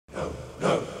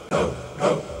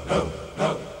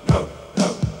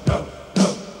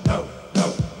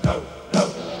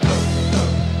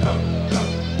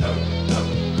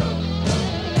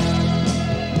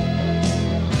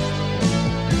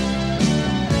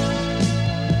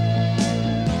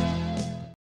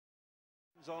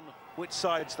which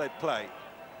sides they play.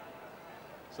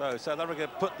 So South Africa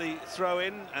put the throw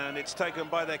in, and it's taken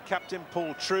by their captain,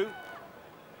 Paul True.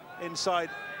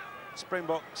 Inside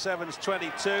Springbok 7's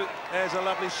 22. There's a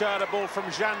lovely shot, a ball from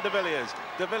Jean de Villiers.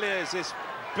 De Villiers, this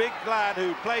big lad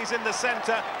who plays in the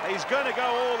centre. He's going to go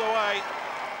all the way.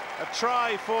 A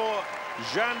try for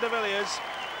Jean de Villiers.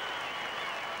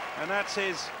 And that's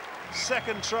his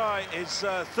second try, his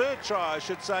third try, I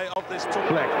should say, of this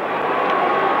tournament.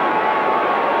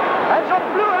 Hands up,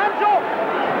 Blue, hands up!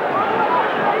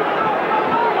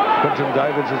 Quinton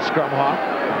Davids at scrum half.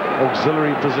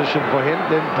 Auxiliary position for him.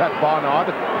 Then Pat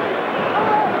Barnard.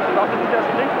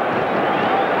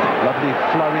 Lovely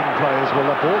flowing plays. Well,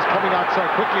 the ball's coming out so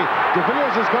quickly. De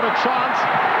Villiers has got a chance.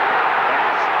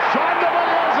 Yes! Jean de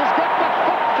Villiers has got the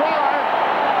foot try.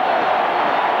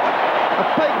 A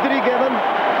fake that he gave him.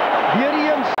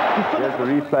 Here's the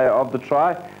replay of the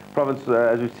try. Province,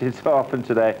 as we've seen so often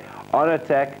today, on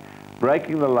attack,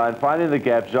 breaking the line, finding the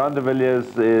gap. Jean de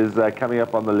Villiers is coming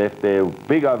up on the left there.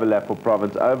 Big overlap for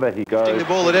Province. Over he goes. The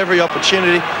ball at every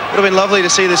opportunity. It would have been lovely to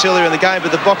see this earlier in the game,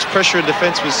 but the box pressure and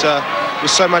defence was so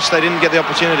much they didn't get the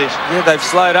opportunities. Yeah, they've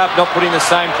slowed up, not putting the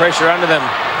same pressure under them.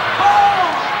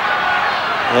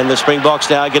 And the Springboks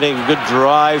now getting a good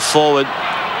drive forward.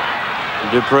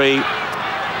 Dupree.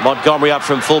 Montgomery up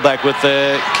from fullback with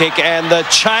the kick, and the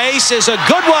chase is a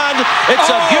good one. It's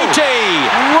a beauty.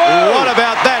 Whoa. What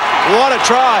about that? What a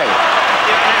try.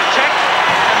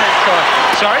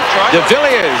 Sorry, try. De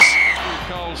Villiers.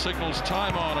 Cole signals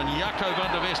time on, and Jaco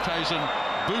van der Westhuizen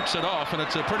boots it off, and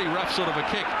it's a pretty rough sort of a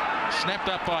kick. Snapped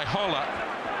up by Holler,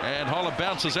 and Holler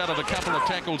bounces out of a couple of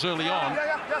tackles early on.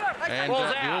 And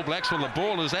the All Blacks, well, the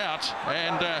ball is out,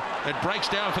 and it breaks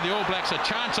down for the All Blacks. A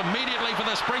chance immediately for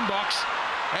the Springboks,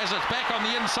 as it's back on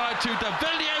the inside to De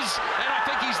Villiers, and I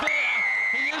think he's there.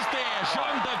 He is there,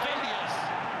 Jean de Villiers.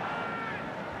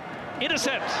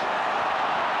 Intercept.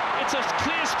 It's a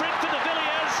clear sprint for De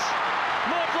Villiers.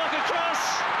 More block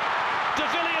across. De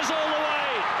Villiers all the way.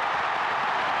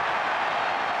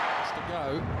 To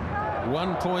go.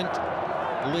 1 point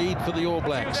lead for the All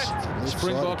Blacks. The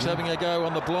Springboks having a go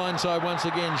on the blind side once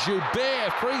again.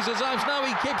 Joubert frees his arms. No,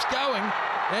 he keeps going.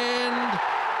 And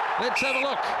let's have a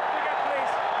look.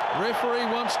 Referee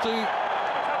wants to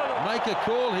make a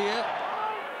call here.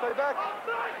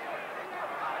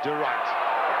 Durant.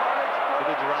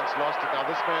 Billy Durant's lost it. Now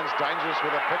this man's dangerous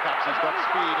with the pickups. He's got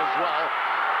speed as well.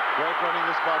 Great running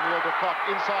this by Neil de Kock.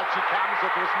 Inside she comes.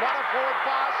 It was not a forward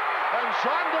pass. And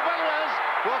Jean de Villiers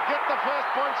will get the first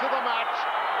points of the match.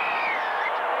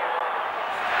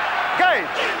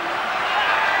 Gage.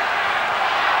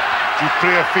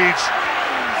 Dupree feeds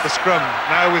the scrum.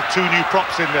 Now with two new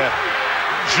props in there.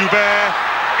 Joubert,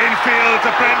 infield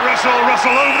to Brent Russell. Russell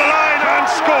over the line and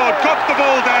scored. Got the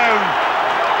ball down.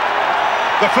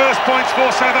 The first points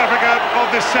for South Africa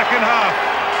of this second half.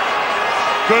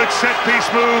 Good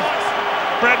set-piece move.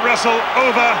 Brent Russell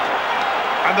over,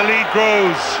 and the lead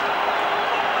grows.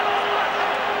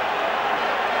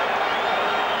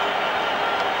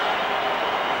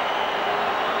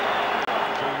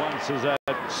 Once as a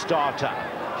starter.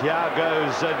 Here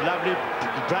goes a lovely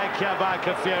break here by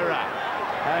Kafira.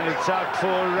 And it's out for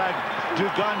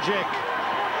Duganjic.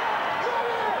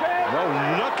 Well,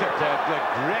 look at that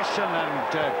aggression and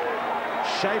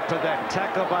shape of that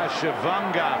tackle by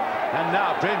Shivanga. And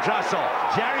now Brent Russell.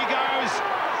 Here he goes.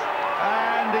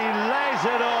 And he lays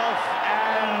it off.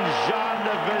 And Jean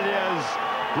de Villiers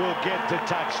will get the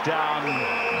touchdown.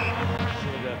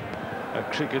 A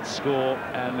cricket score,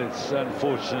 and it's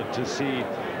unfortunate to see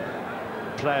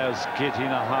players get in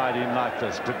a hiding like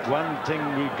this. But one thing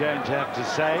we're going to have to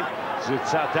say is that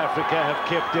South Africa have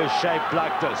kept their shape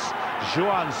like this.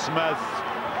 Juan Smith,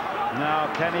 now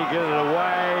can he get it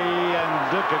away? And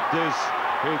look at this,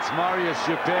 it's Marius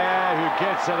Joubert who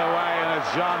gets it away, and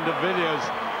it's Jean de Villiers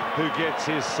who gets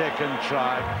his second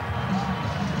try.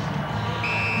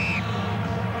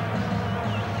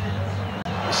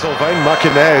 Sylvain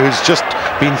Makine, who's just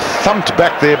been thumped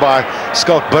back there by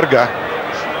Skalk Burger.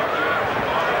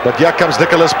 But here comes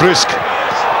Nicholas Brusque.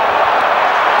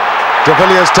 De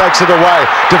Villiers takes it away.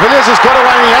 De Villiers has got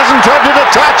away and he hasn't tried to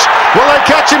touch. Will they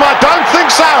catch him? I don't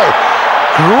think so.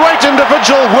 Great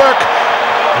individual work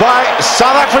by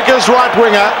South Africa's right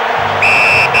winger.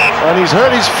 And he's hurt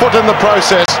his foot in the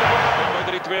process.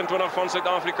 By 3-22 van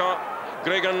Suid-Afrika.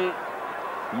 Gregan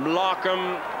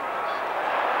Mlakem.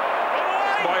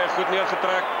 Baie goed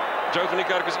neergetrek. Joe van die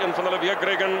Kerk is een van hulle weer.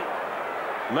 Gregan.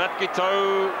 Matt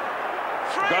Kitau.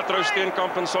 Gatro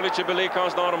Steenkamp en Solice Beleka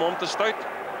is daar om hom te stuit.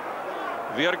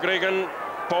 Weer Gregan,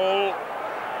 Paul.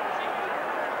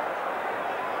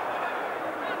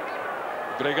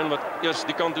 Gregan wat eers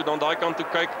die kant toe dan daai kant toe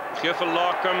kyk, gee vir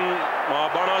Lakum, maar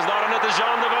Banna's daar en dit is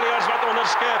Jean de Villiers wat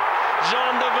onderskep.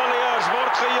 Jean de Villiers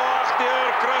word gejaag deur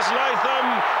Chris Latham.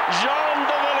 Jean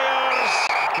de Villiers.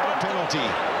 Penalty.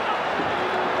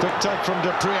 Quick take from De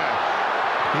Prier.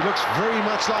 He looks very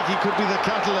much like he could be the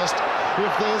catalyst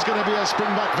if there's going to be a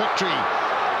Springbok victory.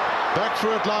 Back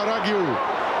through it, Lauragu.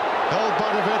 Held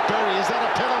by David Perry. Is that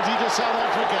a penalty to South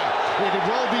Africa? It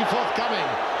will be forthcoming.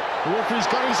 The referee's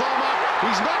got his arm up.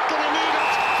 He's not going to need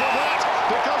it for that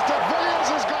because De Villiers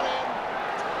has got in.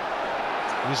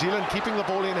 New Zealand keeping the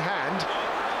ball in hand.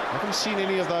 I haven't seen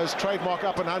any of those trademark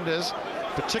up and unders,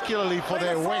 particularly for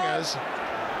their wingers.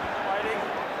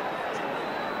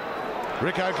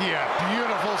 Rick Okia,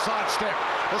 beautiful sidestep.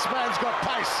 This man's got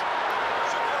pace.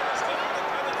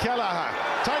 Kelleher,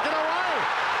 take it away.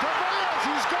 De Villiers,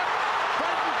 he's got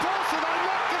Baden Paulson. They're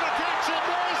not going to catch him.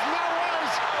 There's no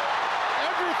ways.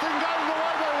 Everything going the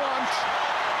way they want.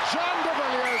 Jean de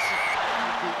Villiers.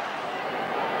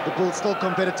 The Bulls still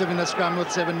competitive in the scrum with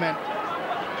 7 men.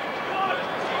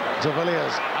 De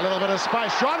Villiers, a little bit of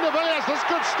space. Jean de Villiers, this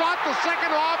could start the second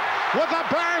half with a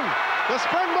bang. The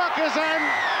Springbok is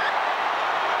in.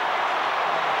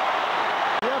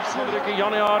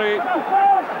 Januarie.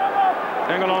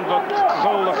 Engeland wat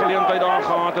gouden geleentheid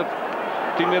aangehad het.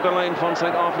 10 meter lyn van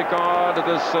Suid-Afrika. Dit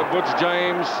is Butch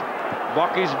James.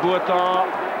 Bakkies Botha.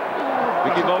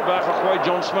 Bietjie wild weggegooi.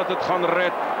 John Smith het gaan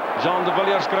red. Jean de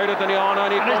Villiers kry dit in die hande en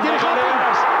die kom de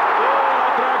Villiers.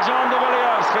 Ja, trek Jean de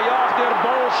Villiers. Gejaag deur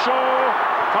Bolshaw.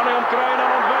 Gaan hy hom kry en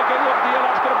dan ontwyk hy ook die heel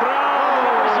agter Brown.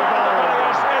 Jean de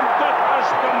Villiers en dit is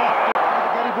te maak.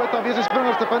 Gary Botha weer sy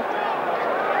springers te vind.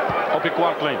 Op die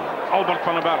kwartlyn, Albert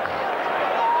van den Berg.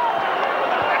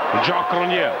 Jacques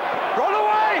Cronje. Roll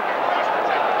away!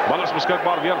 Bal is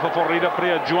beskikbaar weer vir Forrida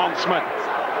Pre, Joan Smit.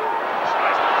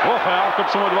 Hy hardloop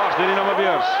sommer dwars deur die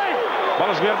Namibiërs. Bal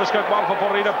is weer beskikbaar vir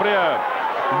Forrida Pre.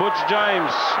 Butch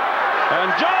James. En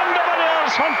Jean de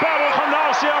Villiers van Parel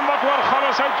Gymnasium wat oorgaan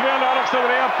as hy 32ste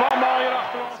drie, 'n paar maal hier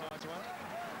agter ons.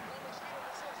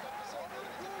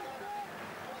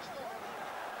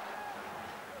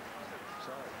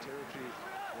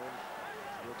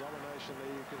 Domination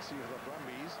there you can see the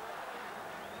Brumbies.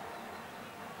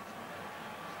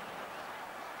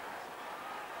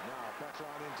 Now back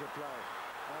line into play.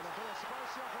 And a bit of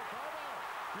space here for Bobo.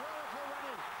 Beautiful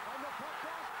running. And the puck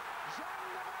goes. Jean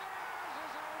de Villiers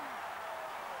is in.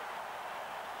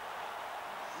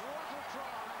 What a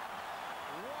try.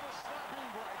 What a snapping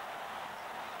break.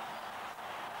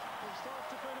 From start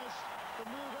to finish, the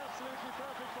move absolutely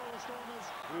perfect for the Stormers.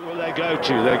 Who will they go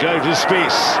to? They go to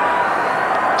Spies.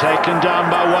 Taken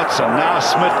down by Watson. Now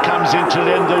Smith comes in to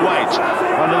lend the weight.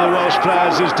 One of the Welsh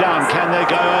players is down. Can they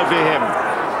go over him?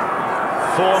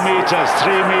 4 meters,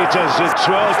 3 meters. It's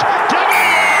swirled. De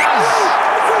Villiers!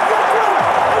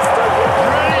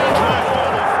 Brilliant work.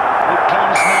 It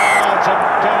comes now. It's a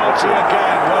penalty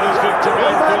again. What does Victor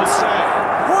Redfield say?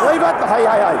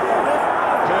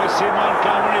 Percy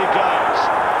Montgomery goes.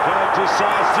 Bird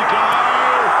decides to go.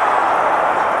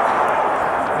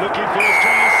 Looking for his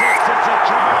 26th. It's a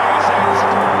try.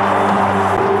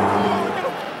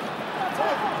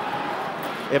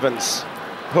 Evans,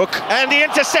 hook, and the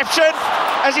interception,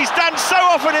 as he's done so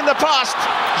often in the past.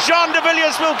 Jean de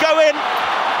Villiers will go in.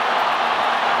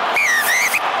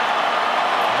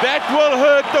 That will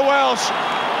hurt the Welsh.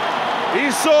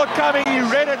 He saw it coming, he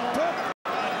read it.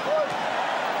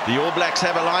 The All Blacks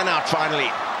have a line out finally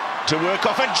to work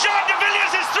off, and Jean de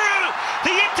Villiers is through.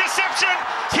 The interception.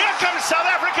 Here comes South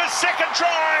Africa's second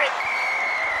try.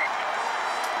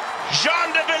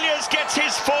 Jean de Villiers gets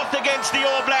his 4th against the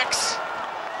All Blacks.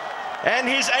 And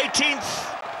his 18th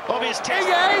of his test.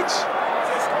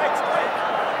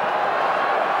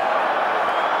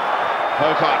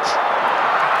 Hokart.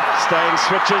 Steyn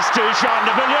switches to Jean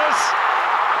de Villiers.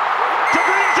 De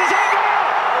Villiers is over!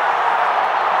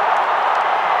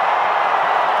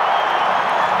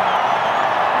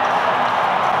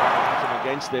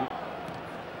 Against them.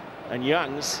 And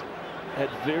Youngs had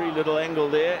very little angle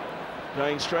there.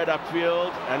 Going straight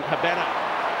upfield. And Habana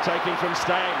taking from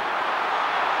Steyn.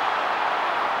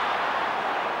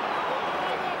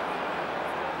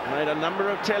 Made a number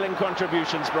of telling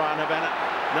contributions, Brian Havana.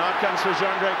 Now it comes for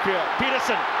Jean-Drake Kriel.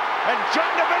 Peterson and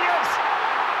Jean de Villiers.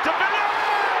 De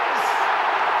Villiers!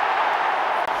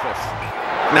 5th.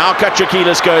 Now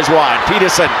Katrakilis goes wide.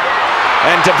 Peterson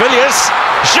and de Villiers.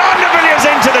 Jean de Villiers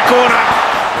into the corner.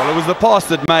 Well, it was the pass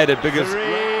that made it because... 3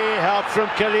 help from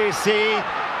Khaleesi.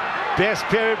 Best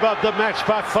period of the match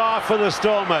by far for the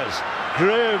Stormers.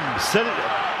 Groom,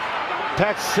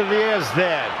 Pat Villiers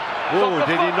there. Oh,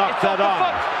 did he knock that on?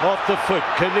 Off the foot.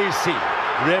 Khaleesi.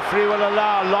 Referee will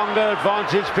allow a longer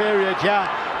advantage period here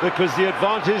because the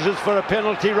advantage is for a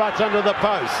penalty right under the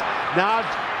post. Now,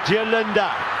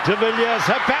 Gialinda. De Villiers.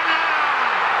 Habana!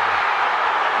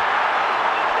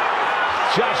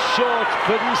 Just short.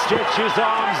 Couldn't stretch his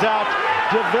arms out.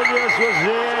 De Villiers was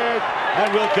there.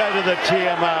 And we'll go to the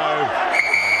TMO.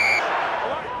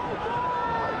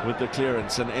 With the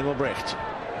clearance, and Engelbrecht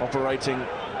operating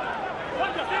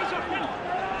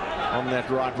on that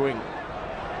right wing.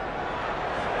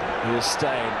 Here's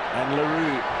Steyn and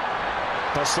Leroux.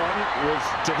 Passon with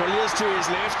De Villiers to his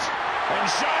left. And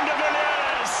Jean De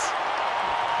Villiers!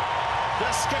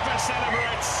 The skipper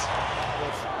celebrates.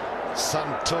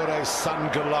 Santore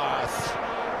Sun Goliath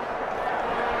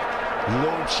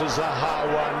launches a high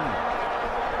one.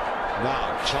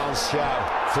 Now, chance here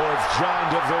for Jean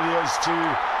De Villiers to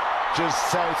just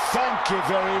say thank you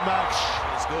very much.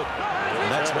 It's good. And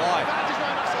that's why.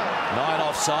 9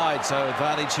 offside, so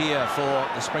advantage here for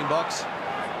the Springboks.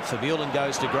 Vermeulen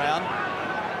goes to ground.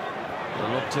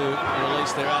 They'll look to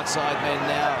release their outside men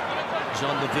now.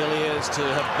 Jean De Villiers to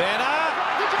Habana.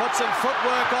 Puts some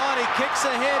footwork on. He kicks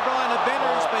ahead. Brian Habana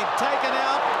has been taken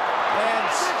out.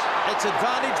 And it's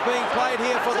advantage being played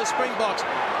here for the Springboks.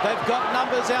 They've got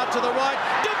numbers out to the right.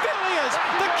 De Villiers,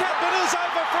 the captain, is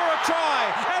over for a try.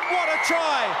 And what a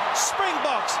try.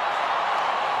 Springboks.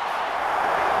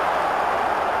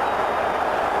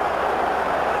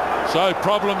 So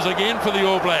problems again for the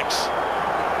All Blacks.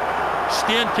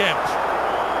 Steenkamp.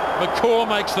 McCaw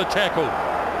makes the tackle.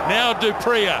 Now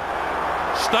Dupree.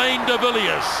 Steyn De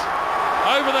Villiers.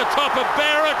 Over the top of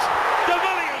Barrett. De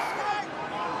Villiers.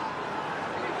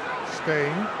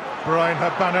 Steyn. Brian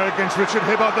Habana against Richard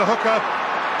Hibbard, the hooker.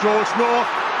 George North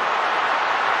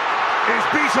is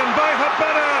beaten by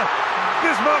Habana.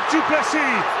 Bismarck du Plessis.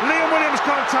 Liam Williams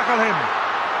can't tackle him.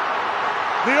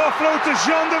 The offload to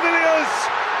Jean De Villiers.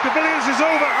 De Villiers is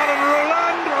over. Alan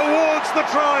Roland awards the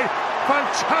try.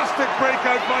 Fantastic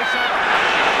breakout by Sam.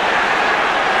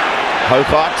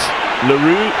 Hobart,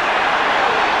 Leroux,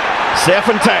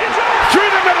 Serfontein. Through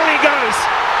the middle he goes.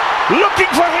 Looking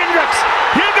for Hendricks.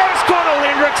 Here goes Cornel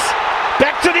Hendricks.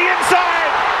 Back to the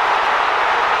inside.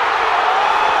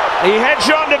 He had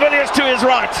Jean De Villiers to his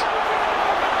right.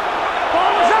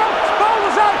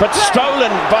 But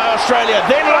stolen by Australia.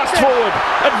 Then lost forward.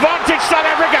 Advantage South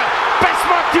Africa.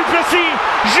 Bismarck du Plessis.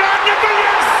 Jean De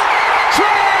Villiers.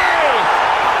 Try!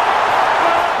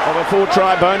 Of a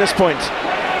 4-try bonus point.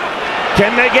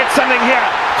 Can they get something here?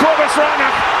 Corvus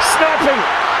Reinach snapping.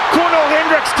 Cornel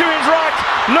Hendricks to his right.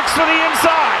 Looks for the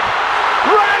inside.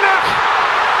 Reinach!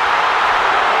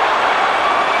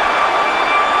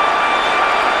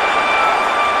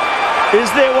 Is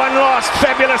there one last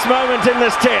fabulous moment in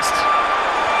this test?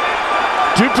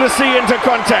 Du Plessis into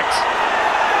contact.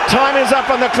 Time is up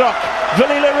on the clock.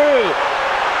 Villy Leroux.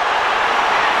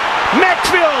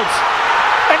 Maxfield.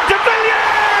 And De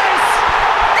Villiers!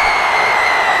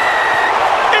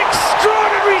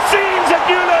 Extraordinary scenes at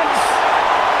Newland.